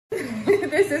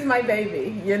this is my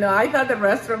baby. You know, I thought the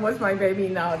restaurant was my baby.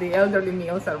 Now the elderly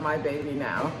meals are my baby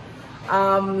now.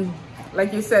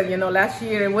 Like you said, you know, last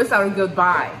year it was our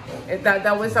goodbye.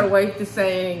 That was our way to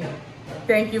saying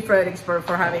thank you, Fredericksburg,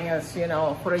 for having us, you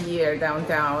know, for a year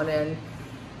downtown. And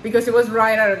because it was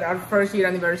right at our first year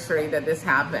anniversary that this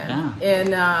happened. Yeah.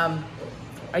 And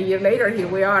a year later, here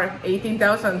we are,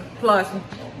 18,000 plus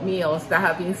meals that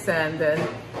have been sent. And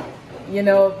you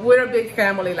know, we're a big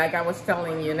family, like I was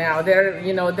telling you now. They're,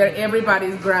 you know, they're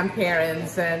everybody's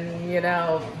grandparents, and, you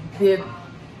know, the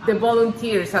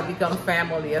volunteers have become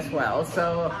family as well.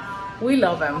 So we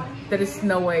love them. There is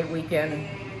no way we can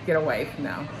get away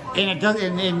now. And it does,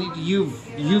 and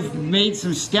you've made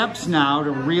some steps now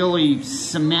to really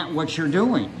cement what you're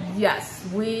doing. Yes,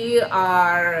 we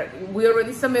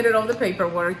already submitted all the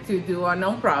paperwork to do a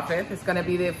nonprofit. It's going to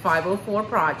be the 504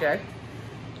 project.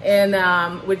 And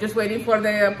we're just waiting for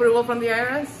the approval from the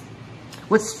IRS.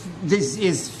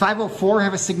 Is 504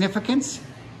 have a significance?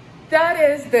 That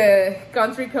is the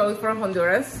country code for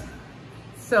Honduras.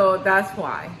 So that's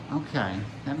why. Okay,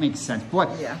 that makes sense.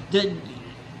 Boy, yeah. Did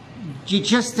you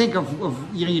just think of,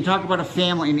 you know, you talk about a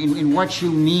family and what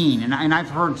you mean. And I've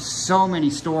heard so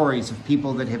many stories of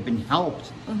people that have been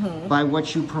helped by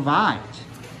what you provide.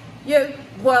 Yeah,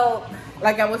 well,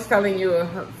 like I was telling you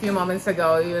a few moments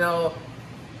ago, you know,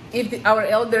 if our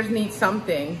elders need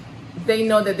something, they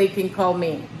know that they can call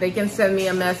me. They can send me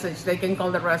a message. They can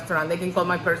call the restaurant. They can call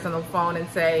my personal phone and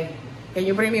say, can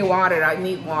you bring me water? I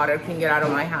need water. Can get out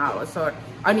of my house. Or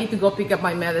I need to go pick up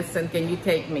my medicine. Can you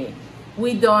take me?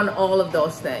 We done all of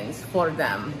those things for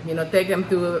them. You know, take them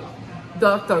to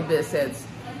doctor visits.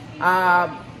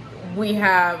 We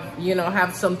have, you know,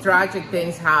 have some tragic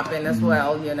things happen as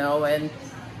well, you know, and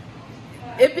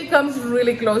it becomes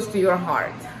really close to your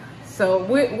heart. So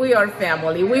we are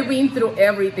family. We've been through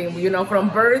everything, you know, from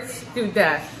birth to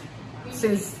death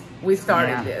since we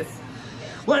started this.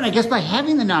 Well, and I guess by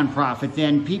having the nonprofit,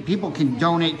 then people can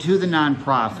donate to the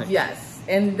nonprofit. Yes,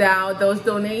 and now those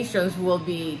donations will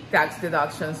be tax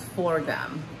deductions for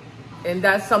them. And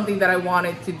that's something that I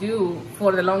wanted to do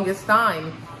for the longest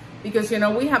time. Because, you know,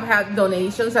 we have had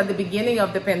donations at the beginning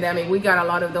of the pandemic. We got a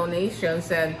lot of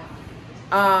donations, and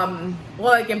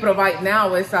what I can provide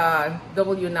now is a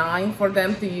W-9 for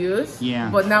them to use. Yeah.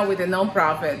 But now with the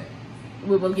nonprofit,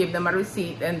 we will give them a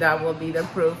receipt, and that will be the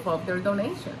proof of their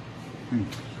donation.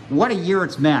 What a year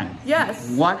it's been. Yes.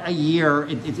 What a year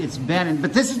it's been.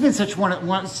 But this has been such one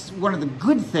of the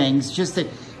good things, just that,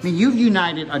 I mean, you've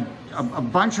united a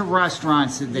bunch of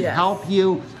restaurants that help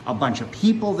you, a bunch of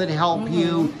people that help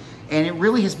you. And it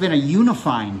really has been a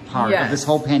unifying part of this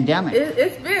whole pandemic.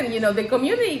 It's been, you know, the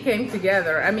community came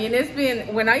together. I mean, it's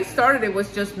been, when I started, it was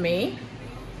just me.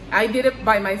 I did it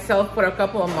by myself for a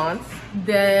couple of months.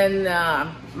 Then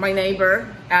my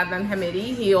neighbor, Adnan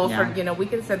Hamidi, he offered, you know, we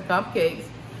can send cupcakes.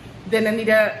 Then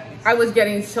Anita, I was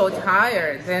getting so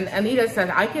tired. Then Anita said,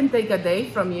 I can take a day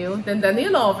from you. Then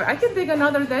Danilo offered, I can take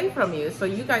another day from you so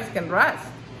you guys can rest.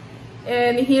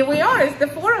 And here we are, it's the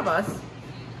four of us.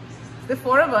 The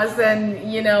four of us,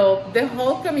 and you know, the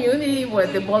whole community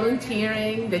with the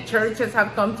volunteering, the churches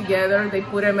have come together. They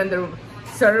put them in their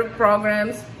serve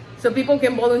programs so people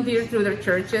can volunteer through their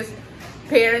churches.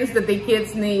 Parents that the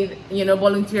kids need, you know,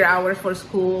 volunteer hours for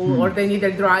school, or they need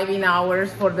their driving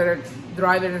hours for their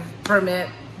driver's permit,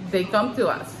 they come to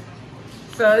us.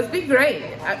 So it's been great.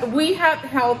 We have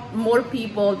helped more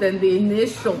people than the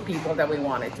initial people that we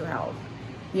wanted to help.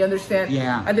 You understand?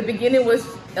 Yeah. At the beginning it was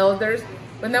elders.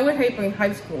 But now we're helping high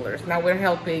schoolers. Now we're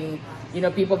helping, you know,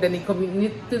 people that need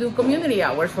to do community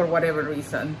hours for whatever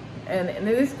reason, and it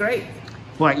is great.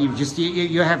 But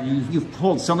you've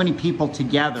pulled so many people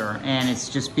together, and it's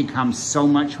just become so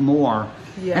much more.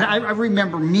 Yeah. And I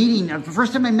remember meeting the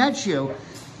first time I met you.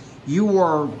 You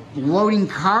were loading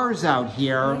cars out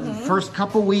here first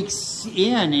couple weeks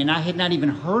in, and I had not even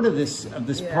heard of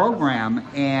this program.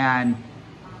 And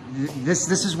this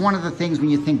is one of the things when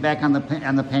you think back on the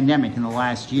pandemic in the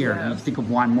last year, you think of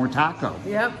Juan More Taco.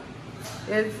 Yep,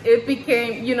 it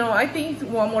became, you know, I think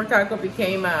Juan More Taco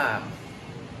became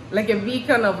like a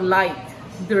beacon of light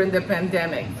during the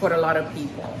pandemic for a lot of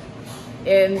people,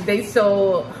 and they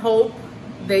saw hope.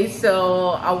 They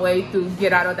saw a way to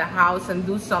get out of the house and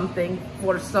do something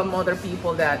for some other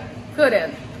people that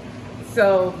couldn't.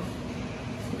 So,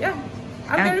 yeah.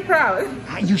 I'm very proud.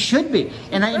 You should be,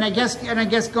 and I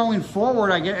guess going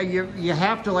forward, you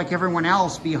have to, like everyone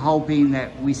else, be hoping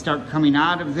that we start coming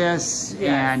out of this,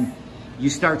 and you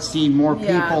start seeing more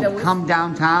people come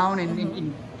downtown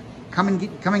and come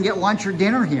and get lunch or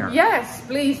dinner here. Yes,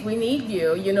 please, we need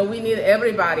you. You know, we need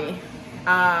everybody.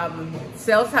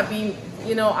 Sales have been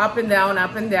you know, up and down,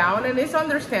 and it's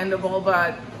understandable,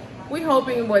 but we're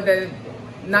hoping with the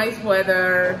nice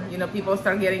weather, you know, people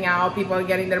start getting out, people are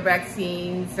getting their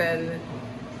vaccines, and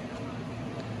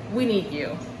we need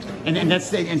you.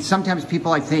 And sometimes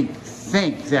people, I think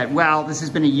that, well, this has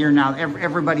been a year now,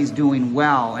 everybody's doing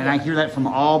well, and I hear that from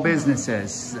all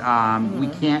businesses.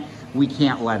 We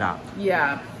can't let up.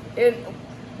 Yeah,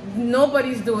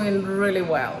 nobody's doing really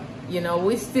well. You know,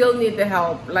 we still need the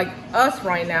help. Like us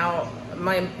right now,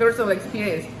 my personal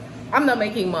experience, I'm not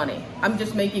making money. I'm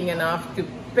just making enough to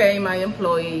pay my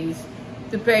employees,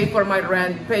 to pay for my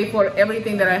rent, pay for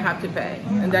everything that I have to pay,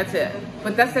 and that's it.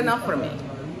 But that's enough for me.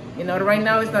 You know, right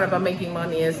now it's not about making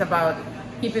money. It's about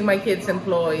keeping my kids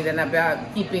employed and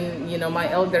about keeping, you know,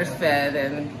 my elders fed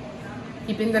and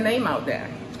keeping the name out there.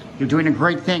 You're doing a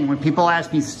great thing. When people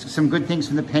ask me some good things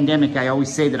from the pandemic, I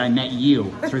always say that I met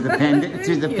you through the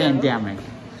pandemic.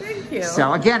 Thank you.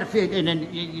 So again,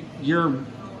 you're,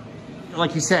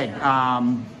 like you said,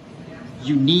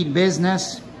 you need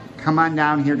business, come on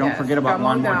down here. Don't forget about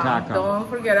Juan More Taco. Don't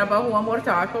forget about Juan More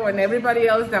Taco and everybody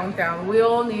else downtown. We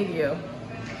all need you.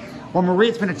 Well, Marie,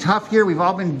 it's been a tough year. We've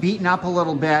all been beaten up a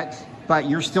little bit, but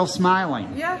you're still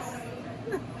smiling. Yes.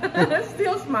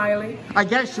 Still smiling. I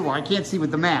guess you are. I can't see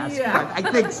with the mask, but I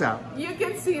think so. You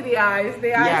can see the eyes.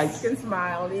 The eyes can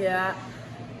smile, yeah.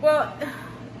 Well,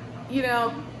 you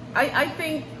know, I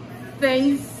think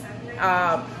things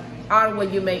are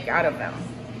what you make out of them.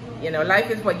 You know, life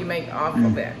is what you make off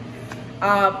of it.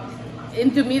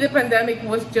 And to me, the pandemic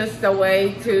was just a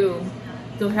way to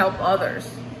help others.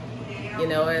 You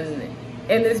know, and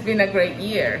it's been a great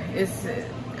year. It's,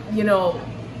 you know,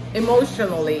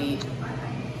 emotionally,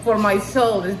 for my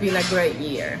soul, it's been a great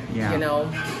year. You know,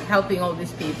 helping all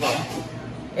these people,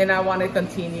 and I want to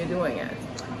continue doing it.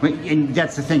 And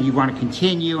that's the thing, you want to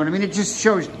continue, and I mean, it just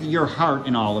shows your heart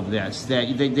in all of this, that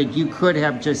you could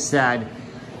have just said,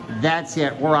 that's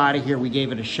it, we're out of here, we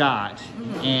gave it a shot,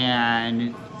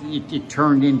 and it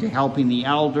turned into helping the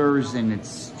elders, and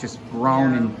it's just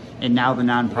grown, and now the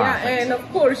nonprofits. Yeah, and of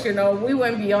course, you know, we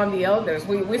went beyond the elders.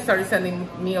 We started sending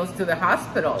meals to the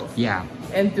hospitals. Yeah.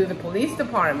 And to the police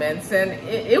departments, and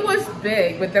it was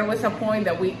big, but there was a point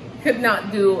that we could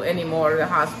not do anymore the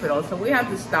hospital, so we had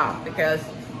to stop because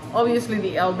obviously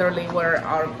the elderly were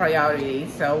our priority,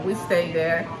 so we stayed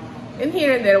there. And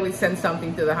here and there we send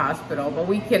something to the hospital, but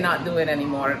we cannot do it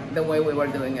anymore the way we were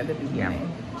doing at the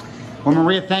beginning. Well,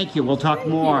 Maria, thank you. We'll talk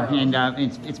more. And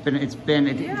it's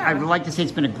been. I would like to say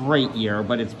it's been a great year,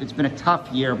 but it's been a tough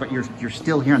year. But you're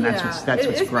still here, and that's what's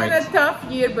great. It's been a tough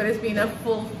year, but it's been a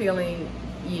fulfilling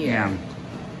year. Yeah.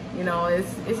 You know,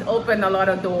 it's opened a lot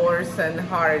of doors and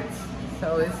hearts,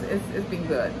 so it's been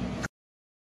good.